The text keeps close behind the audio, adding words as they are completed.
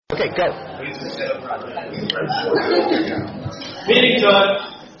Okay, go. Meeting's on.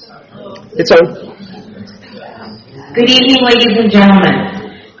 It's on. Good evening, ladies and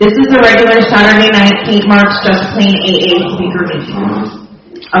gentlemen. This is the regular Saturday night St. Mark's Just Plain AA speaker meeting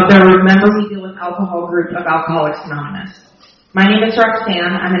of the Remember We Deal with Alcohol group of Alcoholics Anonymous. My name is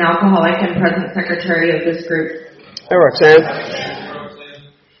Roxanne. I'm an alcoholic and present secretary of this group. Hey, Roxanne.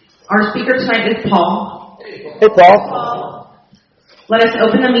 Our speaker tonight is Paul. Hey, Paul. Let us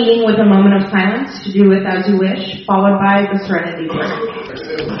open the meeting with a moment of silence to do with as you wish, followed by the serenity prayer.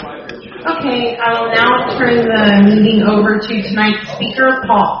 Okay, I will now turn the meeting over to tonight's speaker,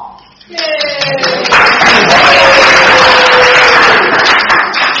 Paul.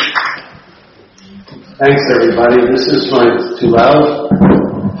 Thanks, everybody. This is too loud.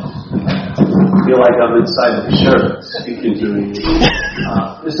 I feel like I'm inside the shirt speaking to me.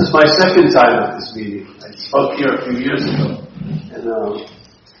 This is my second time at this meeting. I spoke here a few years ago. And,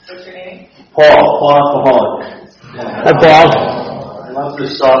 What's your name? Paul Alcoholic. Hi, Paul. I love to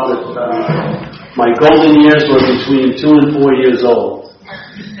start with my golden years were between 2 and 4 years old.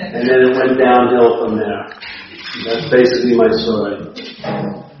 And then it went downhill from there. That's basically my story.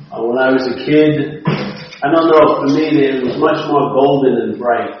 When I was a kid, I don't know, for me it was much more golden and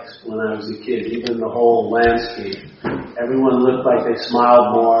bright when I was a kid, even the whole landscape. Everyone looked like they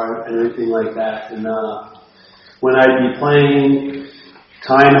smiled more and everything like that. And when I'd be playing,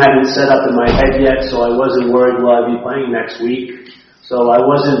 time hadn't set up in my head yet, so I wasn't worried, will I be playing next week? So I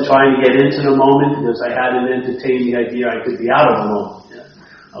wasn't trying to get into the moment because I hadn't entertained the idea I could be out of the moment. Yeah.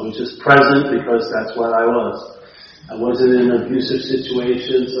 I was just present because that's what I was. I wasn't in an abusive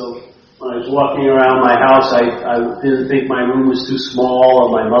situation, so when I was walking around my house, I didn't think my room was too small or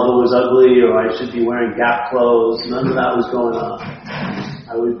my mother was ugly or I should be wearing Gap clothes. None of that was going on.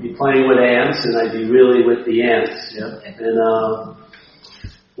 I would be playing with ants and I'd be really with the ants. Yeah? And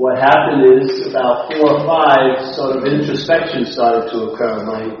what happened is about 4 or 5 sort of introspection started to occur.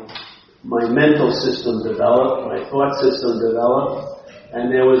 My mental system developed, my thought system developed, and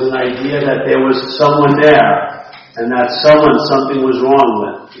there was an idea that there was someone there. And that something was wrong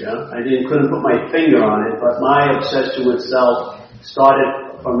with. Yeah, I couldn't put my finger on it, but my obsession with self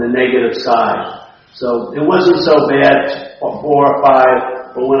started from the negative side. So it wasn't so bad for 4 or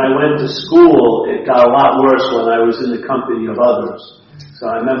 5, but when I went to school, it got a lot worse when I was in the company of others. So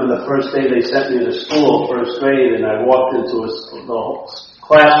I remember the first day they sent me to school, first grade, and I walked into the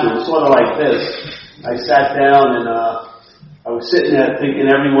classroom, sort of like this. I sat down and I was sitting there thinking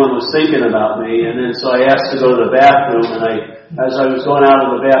everyone was thinking about me, and then so I asked to go to the bathroom, and as I was going out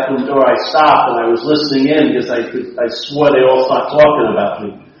of the bathroom door, I stopped and I was listening in because I swore they all started talking about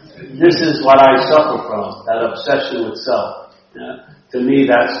me. This is what I suffer from, that obsession with self. Yeah? To me,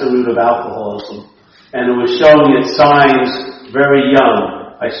 that's the root of alcoholism. And it was showing its signs very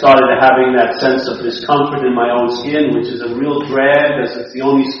young. I started having that sense of discomfort in my own skin, which is a real drag because it's the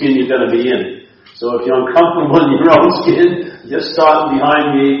only skin you're going to be in. So if you're uncomfortable in your own skin, just start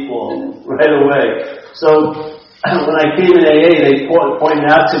behind the 8 ball right away. So when I came in AA, they pointed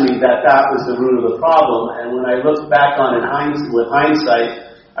out to me that was the root of the problem. And when I looked back on it with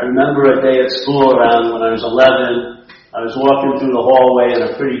hindsight, I remember a day at school around when I was 11. I was walking through the hallway and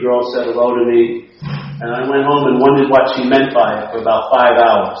a pretty girl said hello to me. And I went home and wondered what she meant by it for about 5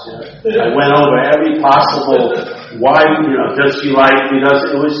 hours. Yeah. I went over every possible, why, does she like me?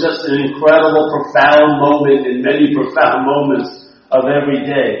 It was just an incredible, profound moment in many profound moments of every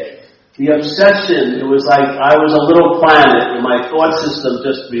day. The obsession, it was like I was a little planet and my thought system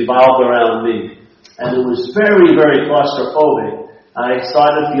just revolved around me. And it was very, very claustrophobic. I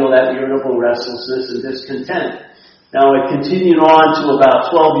started to feel that irritable restlessness and discontent. Now it continued on to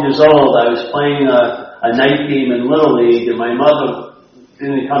about 12 years old. I was playing a night game in Little League, and my mother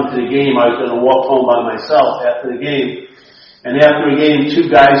didn't come to the game. I was going to walk home by myself after the game. And after the game, 2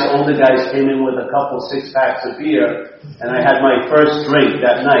 older guys came in with a couple 6-packs of beer, and I had my first drink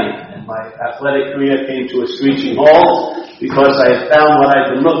that night. And my athletic career came to a screeching halt because I had found what I'd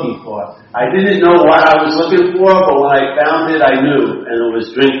been looking for. I didn't know what I was looking for, but when I found it, I knew, and it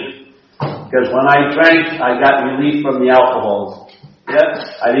was drinking. Because when I drank, I got relief from the alcohol. Yeah?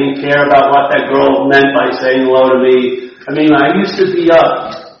 I didn't care about what that girl meant by saying hello to me. I mean, I used to be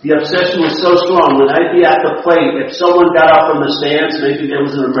up. The obsession was so strong. When I'd be at the plate, if someone got up from the stands, maybe there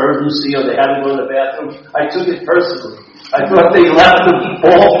was an emergency or they had to go to the bathroom, I took it personally. I thought they left the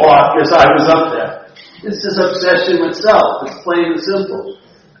ballpark because I was up there. This is obsession with self. It's plain and simple.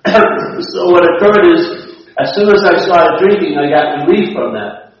 So what occurred is, as soon as I started drinking, I got relief from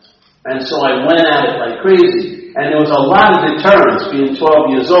that. And so I went at it like crazy. And there was a lot of deterrence being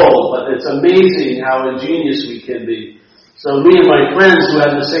 12 years old, but it's amazing how ingenious we can be. So me and my friends who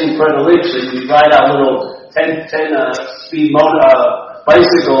have the same predilection, we ride our little 10-speed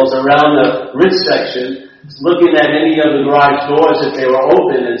bicycles around the Ritz section, looking at any of the garage doors if they were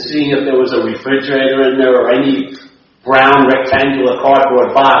open and seeing if there was a refrigerator in there or any brown rectangular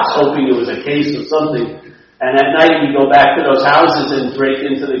cardboard box, hoping it was a case of something. And at night we go back to those houses and break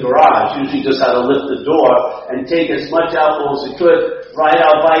into the garage. Usually just how to lift the door and take as much alcohol as we could, ride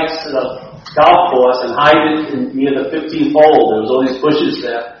our bikes to the golf course and hide it near the 15th hole. There was all these bushes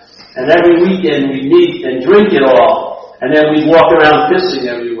there. And every weekend we'd meet and drink it all. And then we'd walk around pissing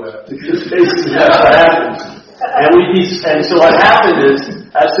everywhere. Because basically that's what happened. And so what happened is,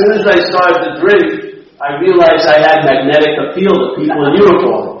 as soon as I started to drink, I realized I had magnetic appeal to people in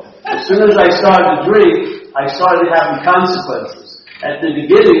uniform. As soon as I started to drink, I started having consequences. At the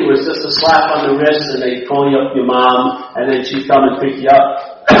beginning, it was just a slap on the wrist, and they'd call you up your mom, and then she'd come and pick you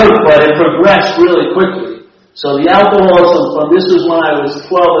up. But it progressed really quickly. So the alcoholism from this was when I was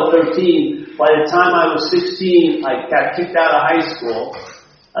 12 or 13. By the time I was 16, I got kicked out of high school.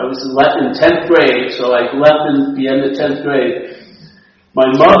 I was left in 10th grade, so I left in the end of 10th grade. I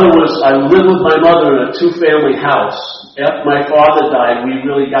lived with my mother in a 2-family house. After my father died, we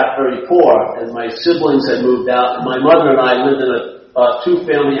really got very poor, and my siblings had moved out, and my mother and I lived in a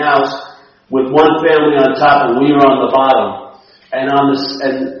 2-family house with one family on top, and we were on the bottom. And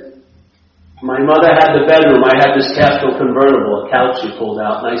my mother had the bedroom. I had this Castro convertible, a couch she pulled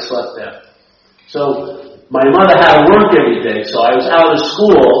out, and I slept there. So my mother had to work every day, so I was out of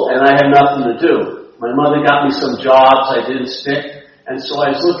school, and I had nothing to do. My mother got me some jobs. I didn't stick. And so I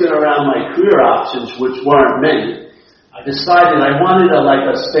was looking around my career options, which weren't many. I decided I wanted a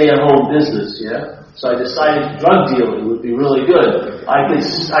stay-at-home business, yeah? So I decided drug dealing would be really good. I could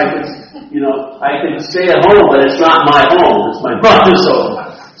stay at home, but it's not my home. It's my mother's home.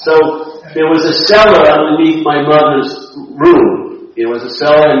 So there was a cellar underneath my mother's room. It was a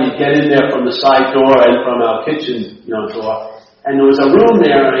cellar, and you get in there from the side door and from our kitchen, door. And there was a room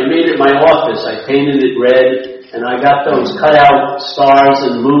there, and I made it my office. I painted it red. And I got those cut-out stars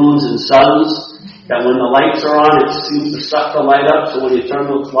and moons and suns that when the lights are on, it seems to suck the light up. So when you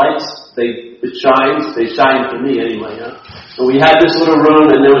turn those lights, it shines. They shine for me anyway. Huh? So we had this little room,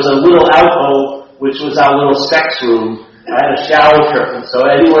 and there was a little alcove, which was our little sex room. I had a shower curtain. So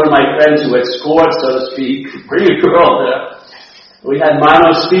any one of my friends who had scored, so to speak, bring a girl there. We had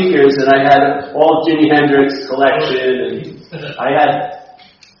mono speakers, and I had all Jimi Hendrix collection, and I had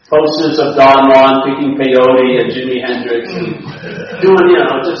posters of Don Juan picking peyote and Jimi Hendrix and doing,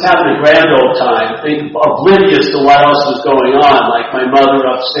 just having a grand old time, oblivious to what else was going on, like my mother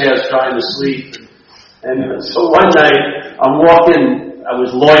upstairs trying to sleep. And so one night, I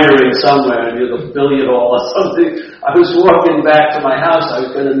was loitering somewhere near the billiard hall or something. I was walking back to my house. I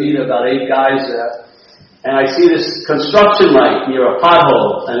was going to meet about 8 guys there. And I see this construction light near a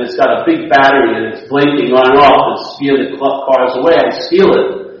pothole, and it's got a big battery, and it's blinking on and off. It's steering the cars away. I steal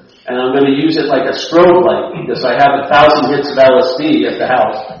it. And I'm going to use it like a strobe light because I have 1,000 hits of LSD at the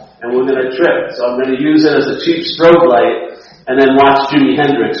house, and we're going to trip. So I'm going to use it as a cheap strobe light and then watch Jimi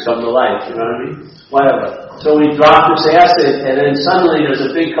Hendrix come to life, you know what I mean? Whatever. So we drop this acid, and then suddenly there's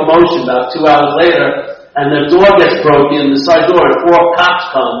a big commotion about 2 hours later, and the door gets broken, the side door, and 4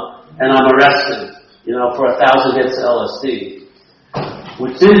 cops come, and I'm arrested, for 1,000 hits of LSD,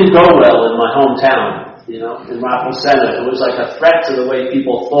 which didn't go well in my hometown. In Rockville Center. It was like a threat to the way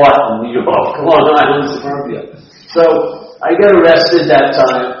people thought in New York, Long Island, suburbia. So I get arrested that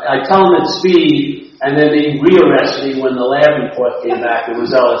time. I tell them it's speed, and then they re-arrest me when the lab report came back. It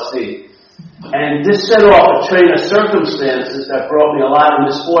was LSD. And this set off a train of circumstances that brought me a lot of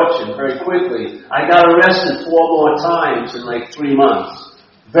misfortune very quickly. I got arrested 4 more times in 3 months.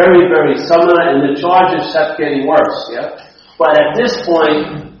 Very, very similar, and the charges kept getting worse, yeah? But at this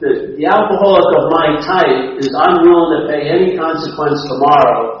point, the alcoholic of my type is unwilling to pay any consequence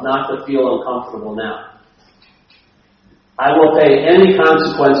tomorrow not to feel uncomfortable now. I will pay any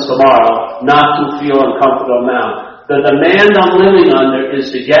consequence tomorrow not to feel uncomfortable now. The demand I'm living under is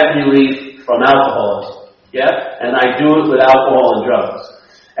to get relief from alcoholism. Yeah? And I do it with alcohol and drugs.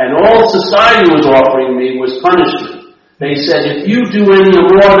 And all society was offering me was punishment. They said, if you do any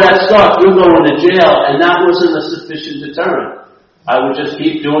more of that stuff, you're going to jail, and that wasn't a sufficient deterrent. I would just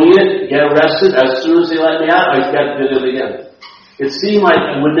keep doing it, get arrested. As soon as they let me out, I'd get it again. It seemed like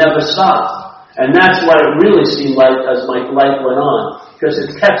it would never stop. And that's what it really seemed like as my life went on, because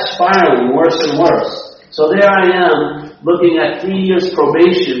it kept spiraling worse and worse. So there I am, looking at 3 years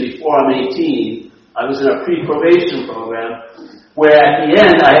probation before I'm 18. I was in a pre-probation program, where at the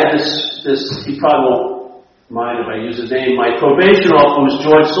end I had this you probably won't mind if I use his name, my probation officer was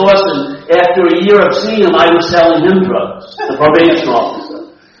George Sawson. after a year of seeing him, I was selling him drugs, the probation officer.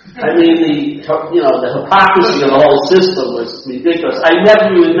 I mean, the hypocrisy of the whole system was ridiculous. I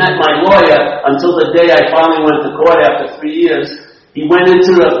never even met my lawyer until the day I finally went to court after 3 years. He went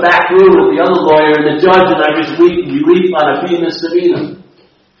into the back room with the other lawyer and the judge, and I was relief on a B misdemeanor.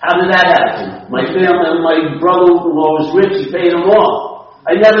 How did that happen? My brother-in-law was rich, he paid him off.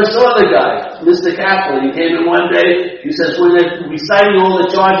 I never saw the guy, Mr. Kaplan. He came in one day, he says, when they're reciting all the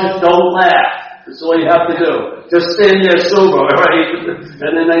charges, don't laugh. That's all you have to do. Just stand there sober, right?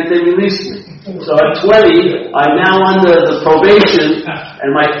 And then they released me. So at 20, I'm now under the probation, and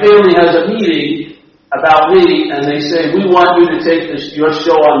my family has a meeting about me, and they say, we want you to take your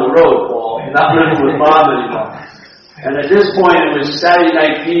show on the road, Paul. You're not living with Mom anymore. And at this point, it was Saturday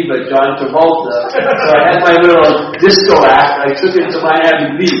Night Fever, John Travolta. So I had my little disco act. I took it to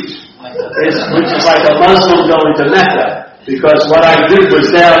Miami Beach, which is like a Muslim going to Mecca, because what I did was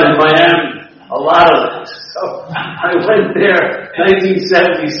down in Miami. A lot of it. So I went there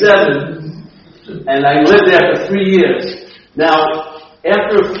 1977, and I lived there for 3 years. Now,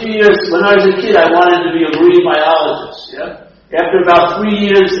 after a few years, when I was a kid, I wanted to be a marine biologist. Yeah. After about 3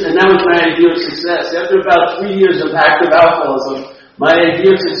 years, and that was my idea of success. After about 3 years of active alcoholism, my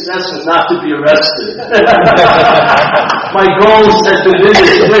idea of success was not to be arrested. My goals had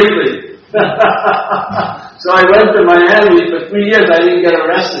diminished greatly. So I went to Miami for 3 years. I didn't get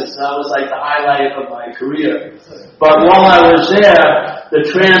arrested, so that was like the highlight of my career. But while I was there, the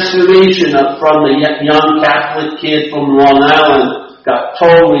transformation from the young Catholic kid from Long Island got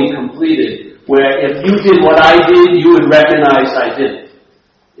totally completed. Where if you did what I did, you would recognize I did it.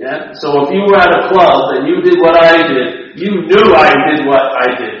 Yeah. So if you were at a club and you did what I did, you knew I did what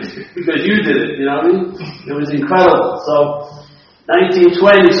I did because you did it. You know what I mean? It was incredible. So.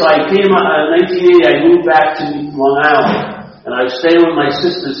 1920, so I came, 1980, I moved back to Long Island, and I was staying with my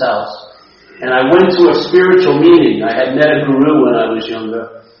sister's house, and I went to a spiritual meeting. I had met a guru when I was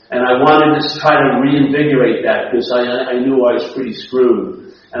younger, and I wanted to try to reinvigorate that, because I knew I was pretty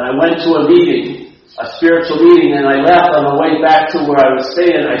screwed. And I went to a meeting, a spiritual meeting, and I left on the way back to where I was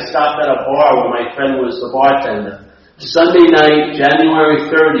staying. I stopped at a bar where my friend was the bartender. Sunday night,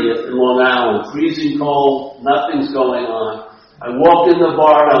 January 30th in Long Island, freezing cold, nothing's going on. I walked in the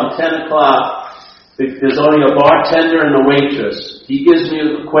bar around 10 o'clock. There's only a bartender and a waitress. He gives me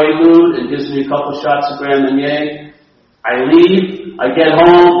a Quaalude and gives me a couple shots of Grand Marnier. I leave. I get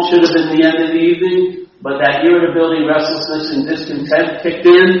home. Should have been the end of the evening. But that irritability, restlessness, and discontent kicked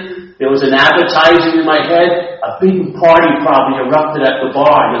in. There was an advertising in my head. A big party probably erupted at the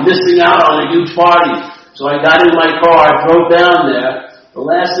bar. You're missing out on a huge party. So I got in my car, drove down there. The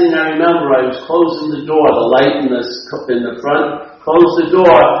last thing I remember, I was closing the door, the light in the front, closed the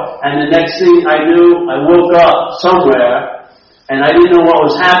door, and the next thing I knew, I woke up somewhere, and I didn't know what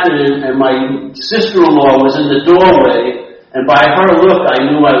was happening, and my sister-in-law was in the doorway, and by her look,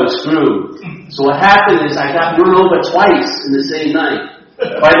 I knew I was screwed. So what happened is I got run over twice in the same night,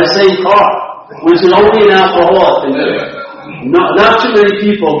 by the same car, which is only an alcoholic can do. Not too many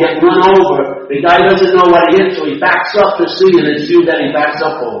people get run over. The guy doesn't know what he hit, so he backs up to see, and it's you that he backs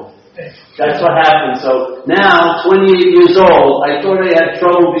up over. That's what happened. So now, 28 years old, I thought I had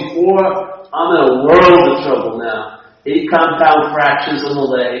trouble before. I'm in a world of trouble now. 8 compound fractures on the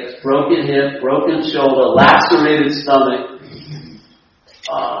legs, broken hip, broken shoulder, lacerated stomach.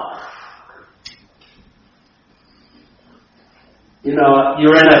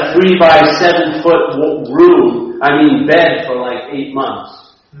 You're in a 3 by 7 foot bed for like 8 months.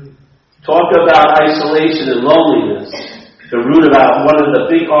 Talk about isolation and loneliness. The root about one of the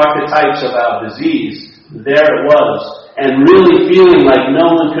big archetypes of our disease. There it was. And really feeling like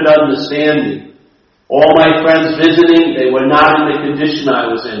no one could understand me. All my friends visiting, they were not in the condition I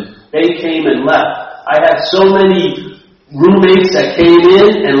was in. They came and left. I had so many roommates that came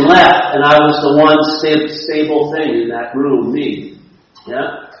in and left, and I was the one stable thing in that room, me.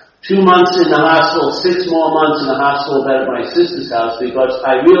 Yeah? 2 months in the hospital, 6 more months in the hospital bed at my sister's house, because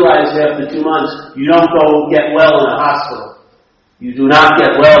I realized after 2 months, you don't go get well in a hospital. You do not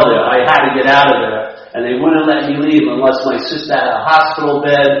get well there. I had to get out of there. And they wouldn't let me leave unless my sister had a hospital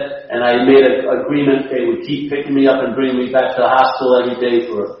bed, and I made an agreement they would keep picking me up and bringing me back to the hospital every day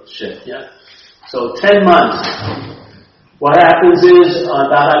for a shift. Yeah? So 10 months. What happens is,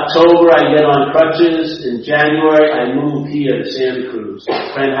 about October, I get on crutches. In January, I move here to Santa Cruz. My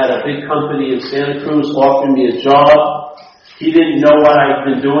friend had a big company in Santa Cruz offering me a job. He didn't know what I've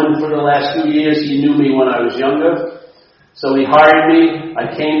been doing for the last few years. He knew me when I was younger. So he hired me.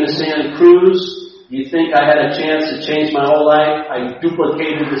 I came to Santa Cruz. You think I had a chance to change my whole life? I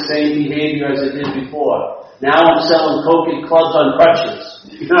duplicated the same behavior as I did before. Now I'm selling coke at clubs on crutches.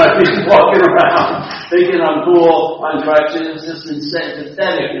 You know, I've been walking around thinking I'm cool on crutches. It's just insane,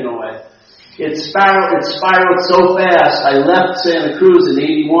 pathetic in a way. It spiraled so fast. I left Santa Cruz in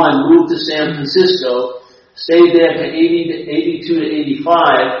 81, moved to San Francisco, stayed there for 82 to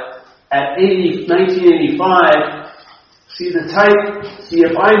 85. At 1985,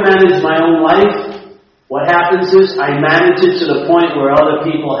 if I manage my own life, what happens is I manage it to the point where other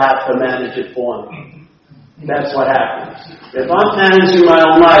people have to manage it for me. That's what happens. If I'm managing my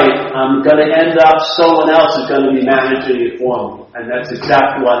own life, I'm going to end up, someone else is going to be managing it for me. And that's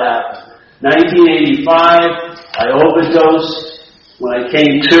exactly what happened. 1985, I overdosed. When I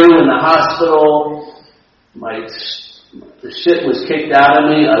came to in the hospital, the shit was kicked out of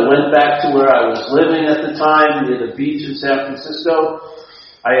me. I went back to where I was living at the time, near the beach in San Francisco.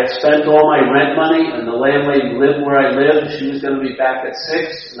 I had spent all my rent money, and the landlady lived where I lived. She was going to be back at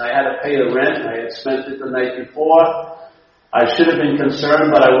 6, and I had to pay the rent. I had spent it the night before. I should have been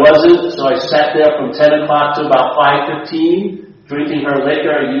concerned, but I wasn't, so I sat there from 10 o'clock to about 5:15, drinking her liquor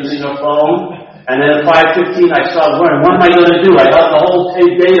and using her phone. And then at 5:15, I started worrying, what am I going to do? I got the whole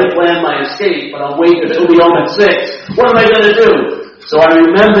day to plan my escape, but I'm waiting until we home at 6. What am I going to do? So I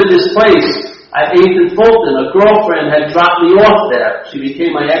remembered this place at 8th and Fulton. A girlfriend had dropped me off there. She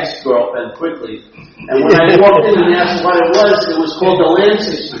became my ex-girlfriend quickly. And when I walked in and asked what it was called the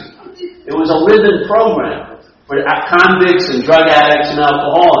Lansing Street. It was a live-in program for convicts and drug addicts and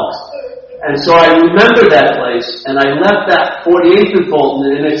alcoholics. And so I remember that place, and I left that 48th and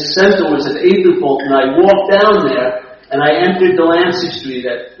Fulton, and its center was at 8th and Fulton. I walked down there, and I entered Delancey Street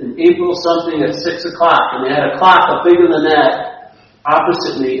in April something at 6 o'clock, and they had a clock bigger than that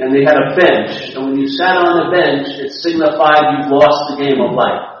opposite me, and they had a bench. And when you sat on the bench, it signified you've lost the game of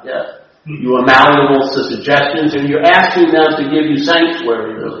life. Yeah. You were malleable to suggestions, and you're asking them to give you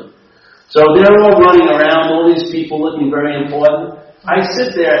sanctuary, really. So they're all running around, all these people looking very important. I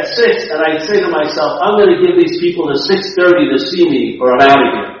sit there at 6 and I say to myself, I'm going to give these people to 6:30 to see me or I'm out of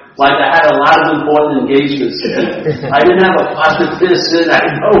here. Like I had a lot of important engagements. I didn't have a pot to piss in, I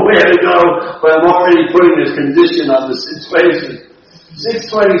didn't know where to go, but I'm already putting a condition on the situation.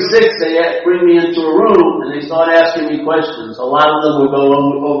 6:26, they bring me into a room and they start asking me questions. A lot of them would go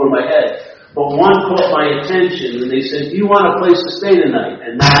over my head. But one caught my attention and they said, do you want a place to stay tonight?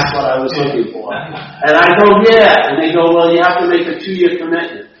 And that's what I was looking for. And I go, yeah. And they go, well, you have to make a 2-year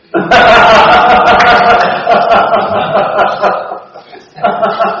commitment.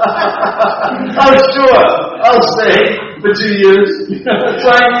 Oh, sure. I'll stay for 2 years.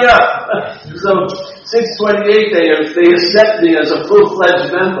 Sign me up. So 6:28, they accept me as a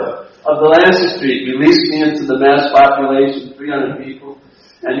full-fledged member of the Lansing Street, released me into the mass population, 300 people.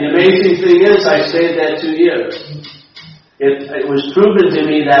 And the amazing thing is, I stayed there 2 years. It was proven to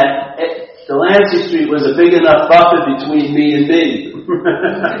me that Delancey Street was a big enough buffer between me and me.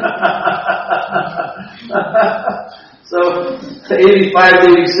 So, 85 to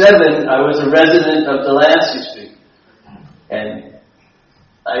 87, I was a resident of Delancey Street. And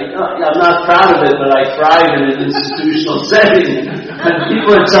I'm not proud of it, but I thrive in an institutional setting. And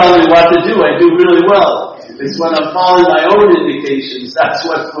people are telling me what to do. I do really well. It's when I'm following my own indications, that's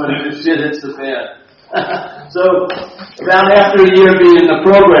when the shit hits the fan. So, about after a year being in the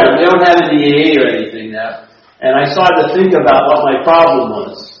program, they don't have any AA or anything now. And I started to think about what my problem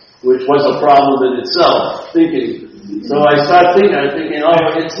was, which was a problem in itself, thinking. So I started thinking, oh,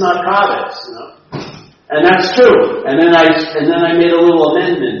 it's narcotics, you know. And that's true. And then I made a little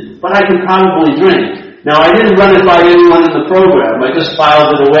amendment. But I can probably drink. Now, I didn't run it by anyone in the program. I just filed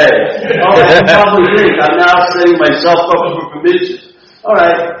it away. Oh, I can probably drink. I'm now setting myself up for permission. All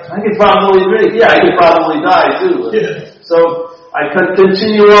right, I can probably drink. Yeah, I can probably die, too. Yeah. So I could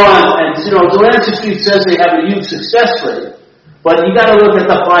continue on. And, you know, Delancey Street says they have a huge success rate. But you got to look at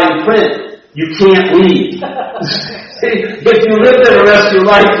the fine print. You can't leave. If you live there the rest of your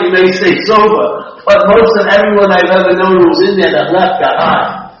life, you may stay sober. But most of everyone I've ever known who was in there that left got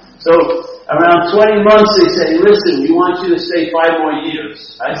high. So, around 20 months, they say, listen, we want you to stay 5 more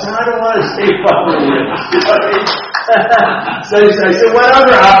years. I said, I don't want to stay 5 more years. So I said, what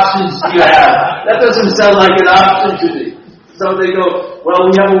other options do you have? That doesn't sound like an option to me. So they go, well,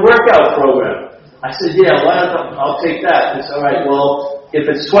 we have a workout program. I said, yeah, I'll take that. It's all right, well, if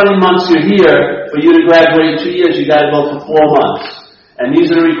it's 20 months you're here, for you to graduate in 2 years, you got to go for 4 months. And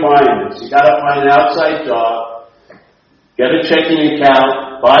these are the requirements. You got to find an outside job, get a checking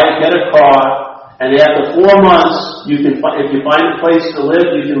account, get a car, and after 4 months, if you find a place to live,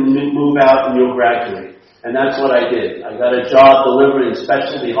 you can move out and you'll graduate. And that's what I did. I got a job delivering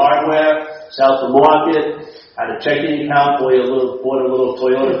specialty hardware, south of Market, had a checking account, bought a little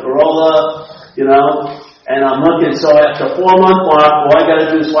Toyota Corolla, you know, And I'm looking, so at the 4-month mark, all I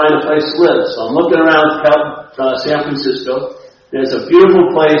gotta do is find a place to live. So I'm looking around San Francisco. There's a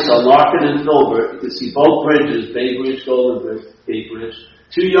beautiful place on Larkin and Filbert. You can see both bridges, Bay Bridge, Golden Bridge, Bay Bridge.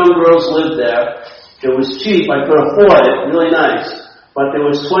 2 young girls lived there. It was cheap, I could afford it, really nice. But there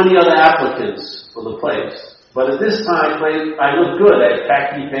was 20 other applicants for the place. But at this time, I looked good. I had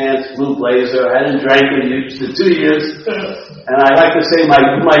khaki pants, blue blazer. I hadn't drank in 2 years. And I like to say my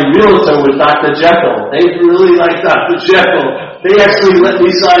realtor was Dr. Jekyll. They really liked Dr. Jekyll. They actually let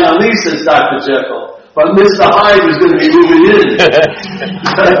me sign a lease as Dr. Jekyll. But Mr. Hyde was going to be moving in.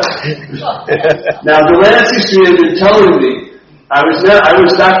 Now, Delancey Street had been telling me I was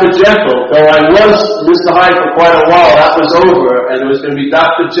Dr. Jekyll, though I was Mr. Hyde for quite a while. That was over, and it was going to be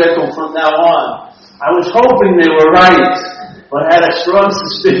Dr. Jekyll from now on. I was hoping they were right, but I had a strong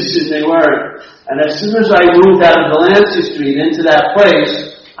suspicion they weren't. And as soon as I moved out of Delancey Street into that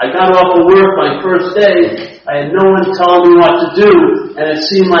place, I got off of work my first day. I had no one telling me what to do, and it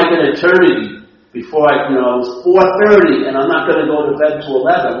seemed like an eternity before it was 4:30, and I'm not going to go to bed till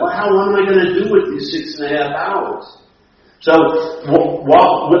 11. What am I going to do with these 6.5 hours? So,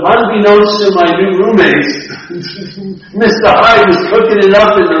 unbeknownst to my new roommates, Mr. Hyde was cooking it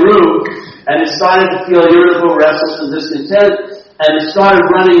up in the room, and it started to feel irritable, restless, and discontent, and it started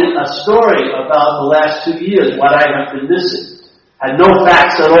running a story about the last 2 years, what I have been missing. Had no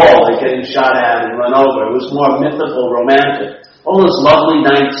facts at all, like getting shot at and run over. It was more mythical, romantic. All those lovely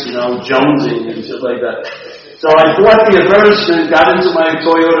nights, jonesing and shit like that. So I bought the advertisement, got into my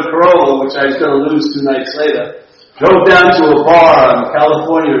Toyota Corolla, which I was going to lose 2 nights later, drove down to a bar on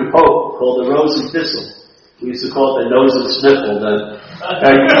California and Polk called the Rose and Thistle. We used to call it the Nose and Sniffle then.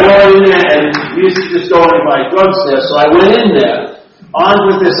 I go in there, and we used to just go and buy drugs there, so I went in there, armed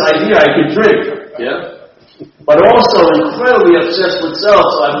with this idea I could drink, but also incredibly obsessed with self,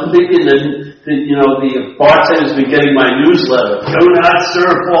 so I'm thinking that, the bartender's been getting my newsletter, do not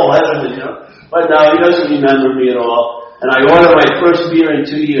serve Paul Hederman, but no, he doesn't remember me at all, and I order my first beer in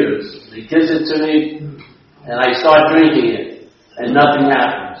 2 years. He gives it to me, and I start drinking it, and nothing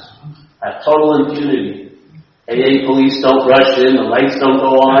happens. I have total impunity. AA police don't rush in, the lights don't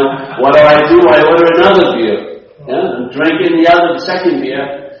go on. What do? I order another beer. I'm drinking the second beer,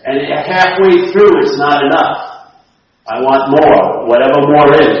 and halfway through it's not enough. I want more, whatever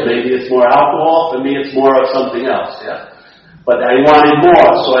more is. Maybe it's more alcohol, for me it's more of something else, But I wanted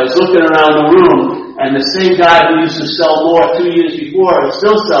more, so I was looking around the room, and the same guy who used to sell more 2 years before is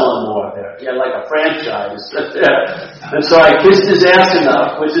still selling more there. He had like a franchise. And so I kissed his ass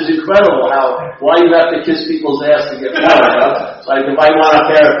enough, which is incredible why you have to kiss people's ass to get more, Like if I want a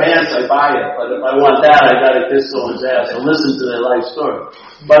pair of pants, I buy it. But if I want that, I gotta kiss someone's ass. So listen to their life story.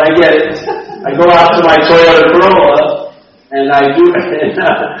 But I get it. I go out to my Toyota Corolla, and I do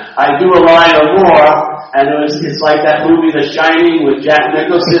a line or more, and it's like that movie The Shining with Jack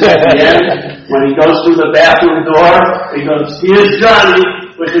Nicholson at the end, when he goes through the bathroom door, he goes, "Here's Johnny,"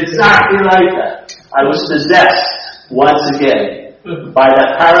 which is exactly like that. I was possessed once again by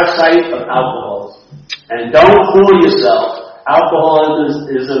that parasite of alcoholism. And don't fool yourself. Alcoholism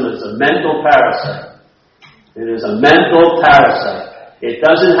is a mental parasite. It is a mental parasite. It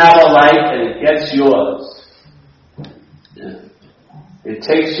doesn't have a life, and it gets yours. It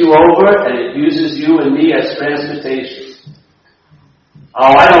takes you over, and it uses you and me as transportation.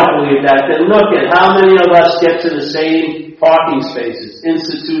 Oh, I don't believe that. Then look at how many of us get to the same parking spaces,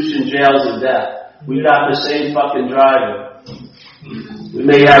 institution, jails, and death. We got the same fucking driver. We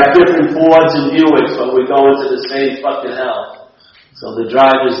may have different Fords and Buicks, but we're going to the same fucking hell. So the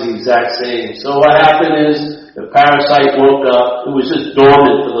driver's the exact same. So what happened is, the parasite woke up. It was just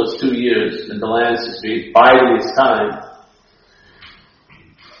dormant for those 2 years in Delancey Street, biding its time.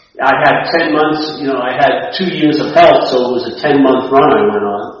 I had 10 months, I had 2 years of health, so it was a 10-month run I went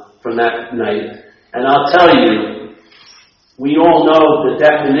on from that night. And I'll tell you, we all know the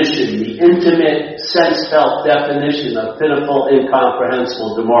definition, the intimate, sense-felt definition of pitiful,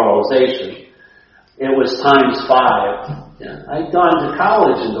 incomprehensible demoralization. It was times 5. I'd gone to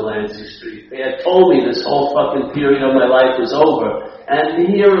college in Delancey Street. They had told me this whole fucking period of my life was over. And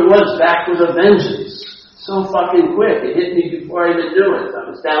here it was, back with a vengeance. So fucking quick. It hit me before I even knew it. I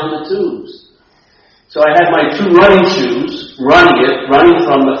was down the tubes. So I had my 2 running shoes, running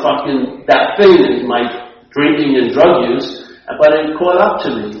from that thing in my drinking and drug use, but it caught up to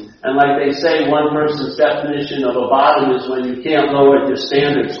me. And like they say, one person's definition of a bottom is when you can't lower your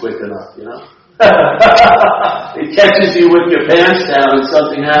standards quick enough, It catches you with your pants down and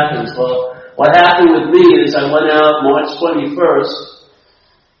something happens. Well, what happened with me is I went out March 21st,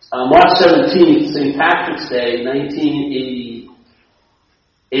 March 17th, St. Patrick's Day,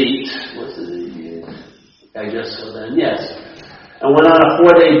 1988. What's the year? I guess so then, yes. And went on a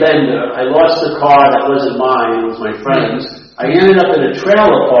 4-day bender. I lost the car that wasn't mine, it was my friend's. I ended up in a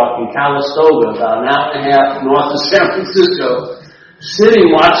trailer park in Calistoga, about an hour and a half north of San Francisco,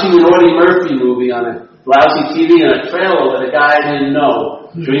 sitting watching an Audie Murphy movie on a lousy TV in a trailer with a guy I didn't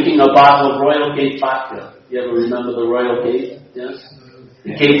know, drinking a bottle of Royal Gate vodka. You ever remember the Royal Gate? Yes?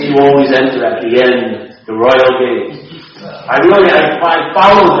 The gate you always enter at the end, the Royal Gate. I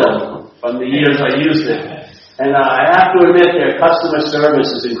followed them from the years I used it. And I have to admit their customer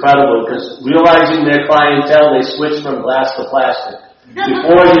service is incredible because realizing their clientele, they switch from glass to plastic.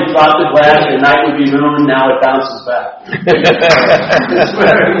 Before you drop the glass, your night would be ruined, now it bounces back.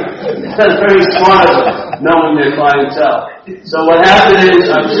 That's very smart of them, knowing their clientele. So what happened is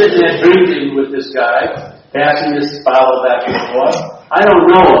I'm sitting there drinking with this guy, passing this bottle back and forth. I don't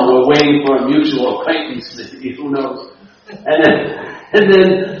know him, we're waiting for a mutual acquaintance, who knows. And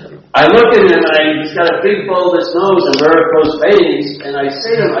then I look at him and he's got a big bulbous nose and varicose veins, and I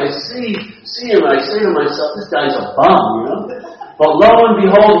say to him, I see him, and I say to myself, this guy's a bum, you know? But lo and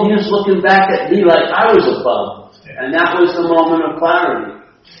behold, he was looking back at me like I was a bum. And that was the moment of clarity.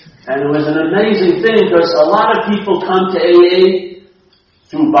 And it was an amazing thing because a lot of people come to AA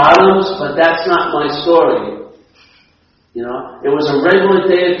through bottoms, but that's not my story. You know, it was a regular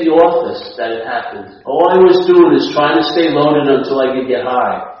day at the office that it happened. All I was doing is trying to stay loaded until I could get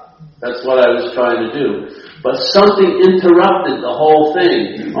high. That's what I was trying to do. But something interrupted the whole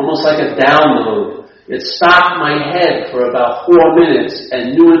thing, almost like a download. It stopped my head for about 4 minutes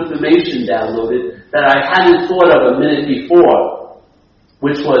and new information downloaded that I hadn't thought of a minute before,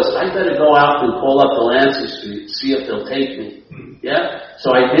 which was, I better go out and call up Delancey Street, see if they'll take me. Yeah?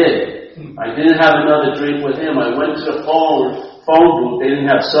 So I did. I didn't have another drink with him. I went to the phone booth. They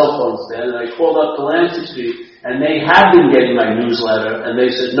didn't have cell phones then. And I called up Delancey Street, and they had been getting my newsletter, and they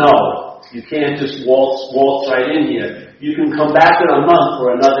said, no, you can't just waltz right in here. You can come back in a month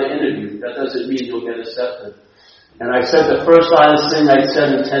for another interview. That doesn't mean you'll get accepted. And I said the first honest thing I'd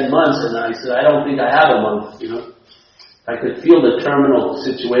said in 10 months, and I said, I don't think I have a month, you know. I could feel the terminal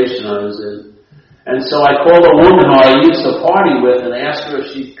situation I was in. And so I called a woman who I used to party with and asked her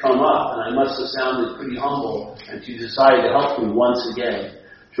if she'd come up, and I must have sounded pretty humble, and she decided to help me once again.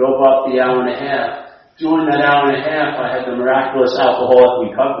 Drove up the hour and a half. During that hour and a half, I had the miraculous alcoholic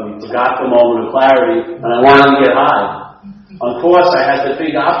recovery, forgot the moment of clarity, and I wanted to get high. Of course, I had the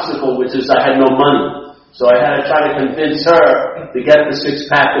big obstacle, which is I had no money. So I had to try to convince her to get the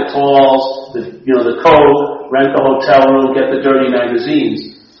 6-pack of Talls, the coke, rent the hotel room, get the dirty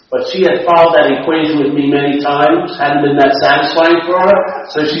magazines. But she had followed that equation with me many times, hadn't been that satisfying for her,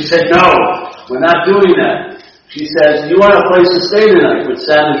 so she said, no, we're not doing that. She says, you want a place to stay tonight, which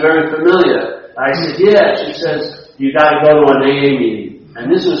sounded very familiar. I said, yeah. She says, you got to go to an AA meeting.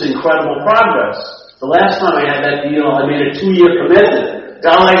 And this was incredible progress. The last time I had that deal, I made a 2-year commitment.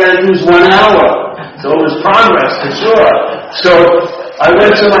 All I got to do is 1 hour. So it was progress for sure. So I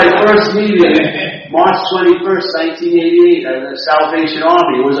went to my first meeting, March 21st, 1988, at the Salvation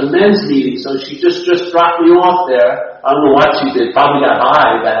Army. It was a men's meeting, so she just dropped me off there. I don't know what she did. Probably got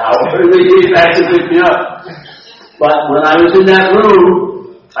high that hour. They came back to pick me up. But when I was in that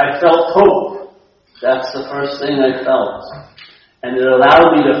room, I felt hope. That's the first thing I felt. And it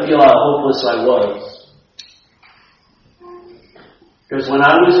allowed me to feel how hopeless I was. Because when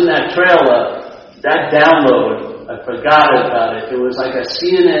I was in that trailer, that download, I forgot about it. It was like a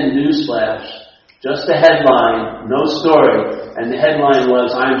CNN newsflash. Just a headline, no story. And the headline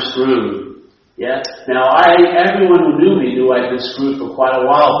was, I'm screwed. Yeah? Now, everyone who knew me knew I'd been screwed for quite a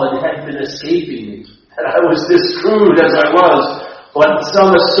while, but it had been escaping me. That I was this screwed as I was. But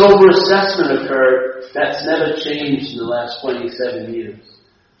some sober assessment occurred that's never changed in the last 27 years.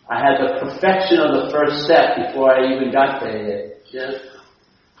 I had the perfection of the first step before I even got to AA. Yeah?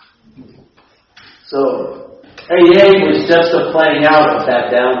 So, AA was just a playing out of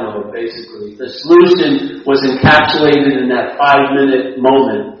that download, basically. The solution was encapsulated in that 5-minute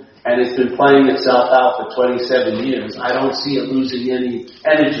moment, and it's been playing itself out for 27 years. I don't see it losing any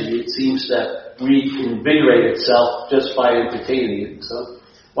energy. It seems to reinvigorate itself just by entertaining it. So,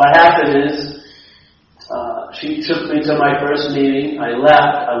 what happened is, she took me to my first meeting. I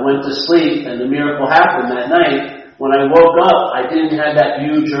left. I went to sleep, and the miracle happened that night. When I woke up, I didn't have that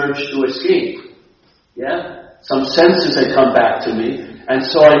huge urge to escape. Yeah? Some senses had come back to me, and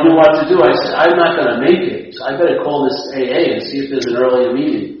so I knew what to do. I said, I'm not going to make it, so I better call this AA and see if there's an earlier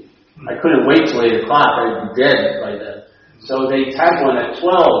meeting. I couldn't wait till 8 o'clock. I'd be dead by then. So they had one at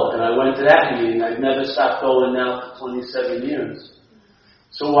 12, and I went to that meeting. I've never stopped going now for 27 years.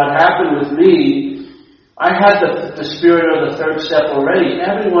 So what happened with me I had the spirit of the third step already.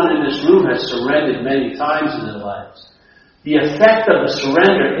 Everyone in this room has surrendered many times in their lives. The effect of the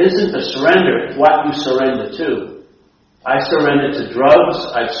surrender isn't the surrender, it's what you surrender to. I surrendered to drugs,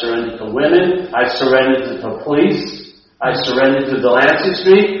 I've surrendered to women, I've surrendered to the police, I've surrendered to Delancey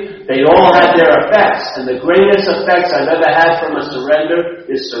Street. They all had their effects, and the greatest effects I've ever had from a surrender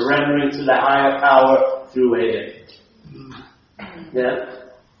is surrendering to the higher power through AA. Yeah?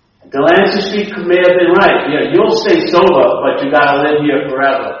 Delancey Street may have been right. Yeah, you'll stay sober, but you gotta live here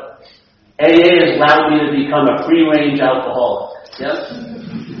forever. AA has allowed me to become a free-range alcoholic. Yeah?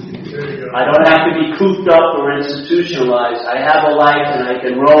 I don't have to be cooped up or institutionalized. I have a life and I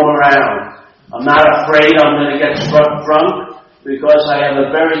can roam around. I'm not afraid I'm going to get drunk because I have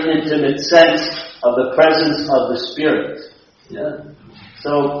a very intimate sense of the presence of the Spirit. Yeah?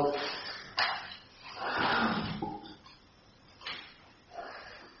 So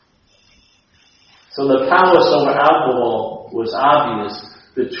the power over alcohol was obvious.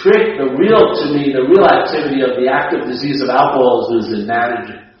 The trick, the real activity of the active disease of alcoholism is in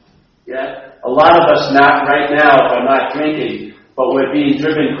managing. Yeah? A lot of us right now are not drinking, but we're being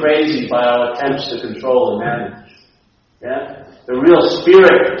driven crazy by our attempts to control and manage. Yeah? The real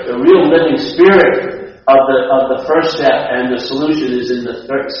spirit, the real living spirit of the first step and the solution is in the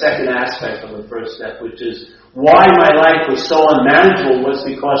second aspect of the first step, which is why my life was so unmanageable was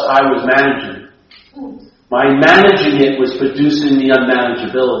because I was managing. My managing it was producing the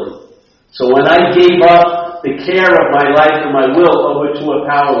unmanageability. So when I gave up the care of my life and my will over to a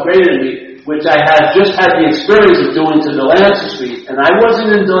power greater than me, which I had just had the experience of doing to Delancey Street, and I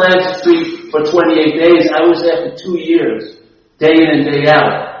wasn't in Delancey Street for 28 days, I was there for 2 years, day in and day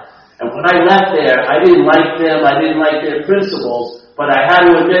out. And when I left there, I didn't like them, I didn't like their principles, but I had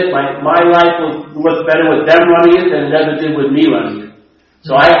to admit my life would look better with them running it than it ever did with me running it.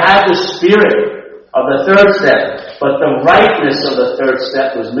 So I had the spirit of the third step, but the rightness of the third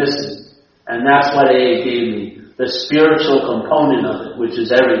step was missing. And that's what AA gave me, the spiritual component of it, which is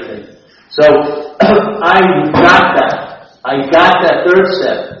everything. So, I got that. I got that third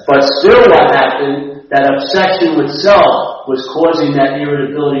step. But still what happened, that obsession with self was causing that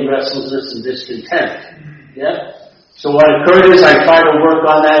irritability, restlessness, and discontent. Yeah? So what occurred is I tried to work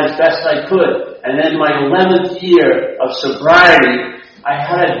on that as best I could. And then my 11th year of sobriety, I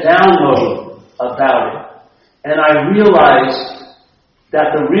had a download about it. And I realized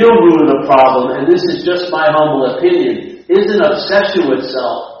that the real root of the problem, and this is just my humble opinion, isn't obsession with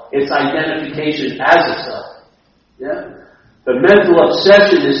self, it's identification as a self. Yeah? The mental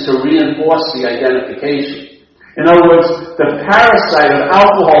obsession is to reinforce the identification. In other words, the parasite of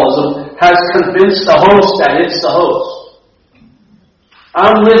alcoholism has convinced the host that it's the host.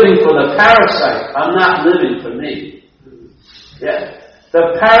 I'm living for the parasite, I'm not living for me. Yeah?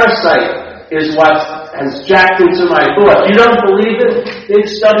 The parasite is what has jacked into my thought. You don't believe it? They've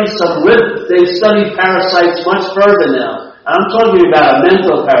studied parasites much further now. I'm talking about a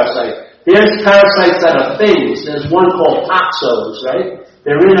mental parasite. There's parasites that are things. There's one called toxos, right?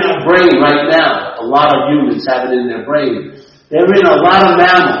 They're in our brain right now. A lot of humans have it in their brain. They're in a lot of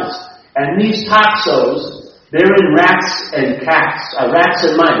mammals. And these toxos, they're in rats and rats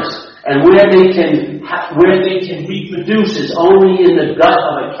and mice. And where they can reproduce is only in the gut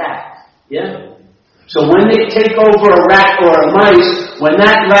of a cat. Yeah? So when they take over a rat or a mice, when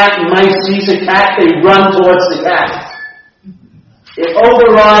that rat and mice sees a cat, they run towards the cat. It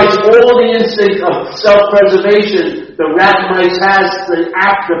overrides all the instinct of self-preservation the rat and mice has. The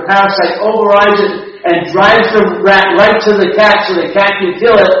parasite overrides it and drives the rat right to the cat so the cat can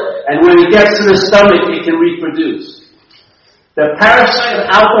kill it, and when it gets to the stomach, it can reproduce. The parasite of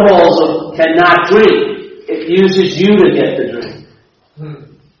alcoholism cannot drink. It uses you to get the drink.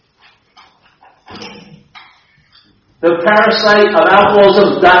 The parasite of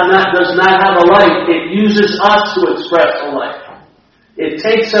alcoholism does not have a life. It uses us to express a life. It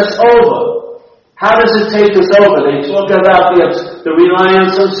takes us over. How does it take us over? They talk about the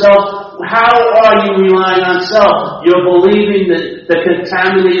reliance on self. How are you relying on self? You're believing the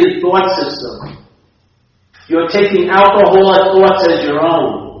contaminated thought system. You're taking alcoholic thoughts as your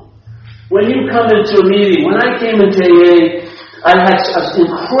own. When you come into a meeting, when I came into AA, I had an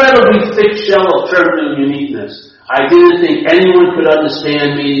incredibly thick shell of terminal uniqueness. I didn't think anyone could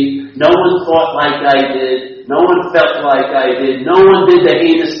understand me. No one thought like I did. No one felt like I did. No one did the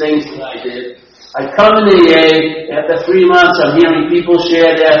heinous things that I did. I come into AA, after 3 months I'm hearing people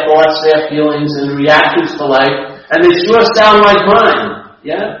share their thoughts, their feelings, and reactions to life, and they sure sound like mine.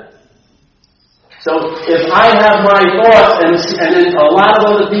 Yeah? So if I have my thoughts, and then a lot of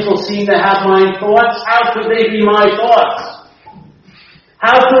other people seem to have my thoughts, how could they be my thoughts?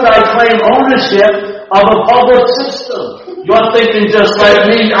 How could I claim ownership of a public system? You're thinking just like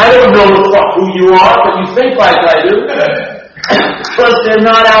me. I don't know who you are, but you think like I do. Because they're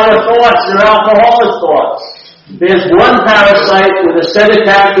not our thoughts, they're alcoholic thoughts. There's one parasite with a set of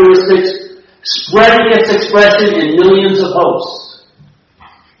characteristics spreading its expression in millions of hosts.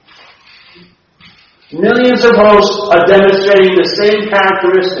 Millions of hosts are demonstrating the same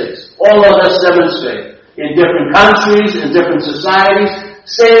characteristics all of us demonstrate. In different countries, in different societies,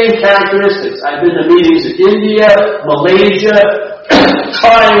 same characteristics. I've been to meetings in India, Malaysia,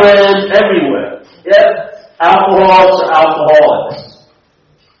 Thailand, everywhere. Yeah? Alcoholics are alcoholics.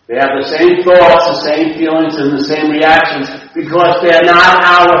 They have the same thoughts, the same feelings, and the same reactions because they're not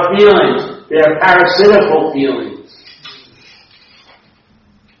our feelings. They're parasitical feelings.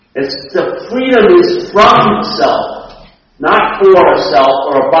 It's the freedom is from self, not for a self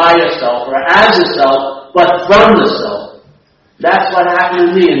or by a self or as a self, but from the self. That's what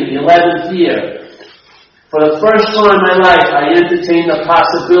happened to me in the 11th year. For the first time in my life, I entertained the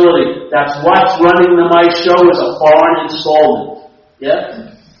possibility that what's running my show is a foreign installment.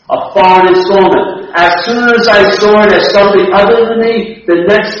 Yeah? A foreign installment. As soon as I saw it as something other than me, the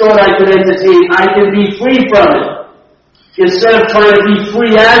next thought I could entertain, I can be free from it. Instead of trying to be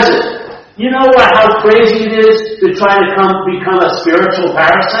free as it. You know how crazy it is to try to become a spiritual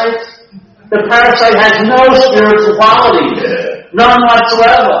parasite? The parasite has no spiritual quality. None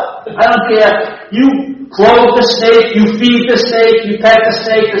whatsoever. I don't care. You clothe the snake, you feed the snake, you pet the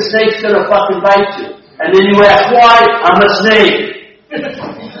snake's gonna fucking bite you. And then you ask, why? I'm a snake.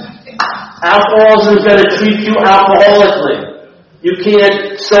 Alcoholism is gonna treat you alcoholically. You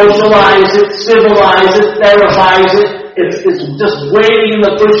can't socialize it, civilize it, therapize it. It's just waiting in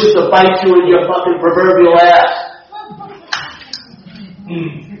the bushes to bite you in your fucking proverbial ass.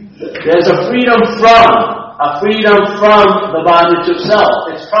 There's a freedom from the bondage of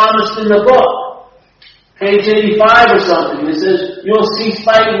self. It's promised in the book. Page 85 or something. It says, you'll cease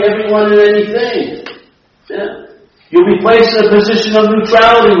fighting everyone and anything. Yeah. You'll be placed in a position of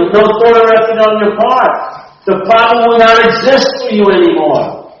neutrality with no thought or effort on your part. The problem will not exist for you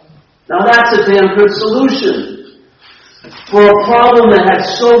anymore. Now that's a damn good solution. For a problem that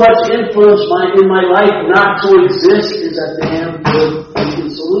has so much influence in my life, not to exist is a damn good fucking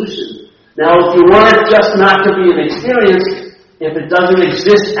solution. Now, if you want it just not to be an experience, if it doesn't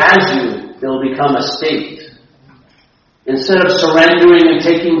exist as you, it'll become a state. Instead of surrendering and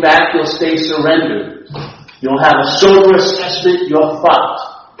taking back, you'll stay surrendered. You'll have a sober assessment, you're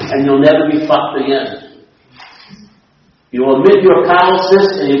fucked, and you'll never be fucked again. You'll admit your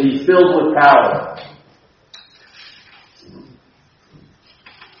powerlessness, and you'll be filled with power.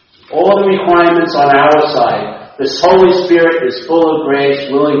 All the requirements on our side. This Holy Spirit is full of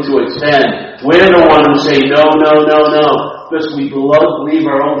grace, willing to extend. We're the one who say no, no, no, no. Because we believe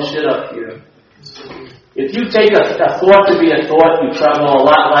our own shit up here. If you take a thought to be a thought, you travel a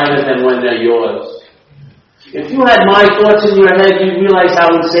lot lighter than when they're yours. If you had my thoughts in your head, you'd realize how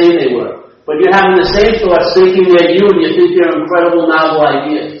insane they were. But you're having the same thoughts thinking they're you, and you think they're incredible novel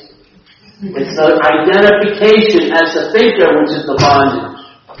ideas. It's the identification as the thinker which is the bondage.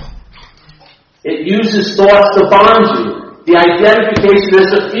 It uses thoughts to bond you. The identification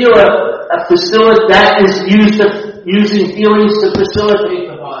as a feeler, that is using feelings to facilitate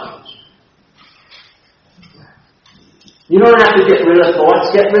the bondage. You don't have to get rid of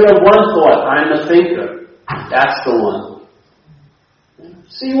thoughts. Get rid of one thought. I'm a thinker. That's the one.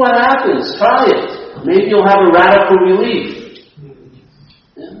 See what happens. Try it. Maybe you'll have a radical relief.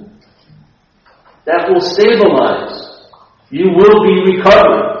 Yeah. That will stabilize. You will be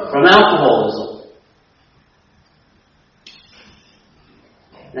recovered from alcoholism.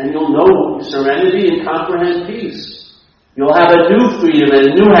 And you'll know serenity and comprehend peace. You'll have a new freedom and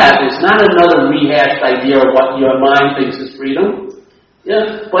a new happiness, not another rehashed idea of what your mind thinks is freedom.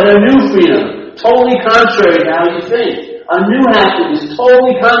 Yeah, but a new freedom, totally contrary to how you think. A new happiness,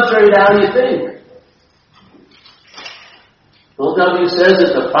 totally contrary to how you think. Bill W. says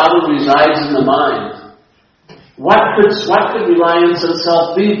that the problem resides in the mind. What could reliance on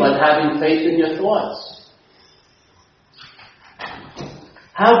self be but having faith in your thoughts?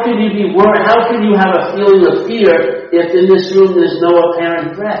 How can you have a feeling of fear if in this room there's no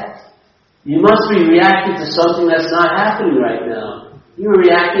apparent threat? You must be reacting to something that's not happening right now. You're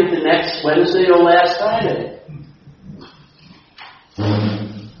reacting to next Wednesday or last Friday.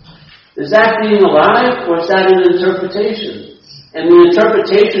 Is that being alive or is that an interpretation? And the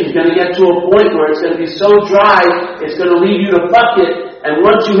interpretation is going to get to a point where it's going to be so dry, it's going to lead you to fuck it. And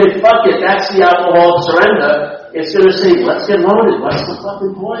once you hit fuck it, that's the alcoholic surrender. It's going to say, let's get loaded. What's the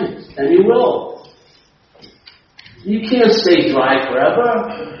fucking point? And you will. You can't stay dry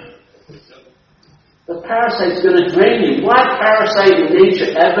forever. The parasite's going to drain you. What parasite in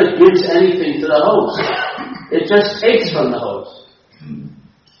nature ever gives anything to the host? It just takes from the host.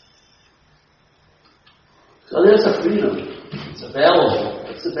 So there's a freedom. It's available.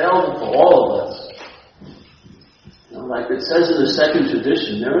 It's available for all of us. You know, like it says in the second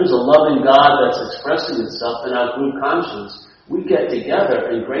tradition, there is a loving God that's expressing itself in our group conscience. We get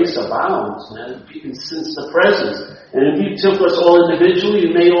together and grace abounds, man. You can sense the presence. And if you took us all individually,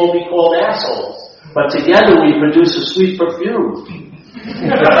 you may all be called assholes. But together we produce a sweet perfume.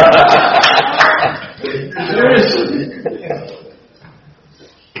 Seriously.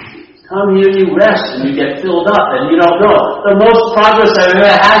 Come here, you rest, and you get filled up, and you don't know. The most progress I've ever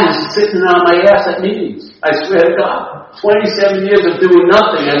had is sitting on my ass at meetings. I swear to God. 27 years of doing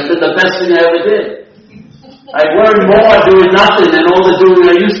nothing has been the best thing I ever did. I learned more doing nothing than all the doing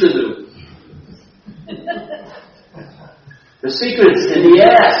I used to do. The secret's in the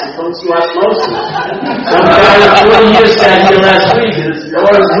ass. It comes to osmosis. Some guy with 40 years sat here last week, and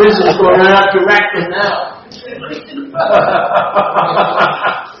all his wisdom's going out to rectum now.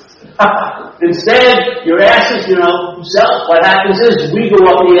 Instead, your ass is, self. What happens is we go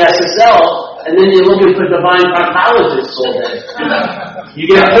up the ass itself, and then you're looking for divine proctologists all day. You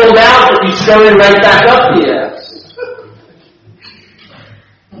get pulled out, but you scurry right back up the ass.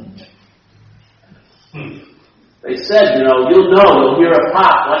 They said, you'll hear a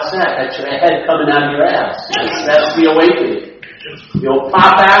pop. What's that? That's your head coming out of your ass. That's the awakening. You'll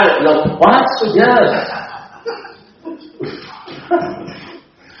pop out it. What? Yes.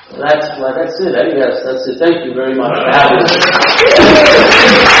 That's it. I guess that's it. Thank you very much for having me.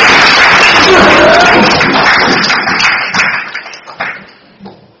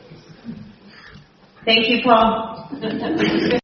 Thank you, Paul.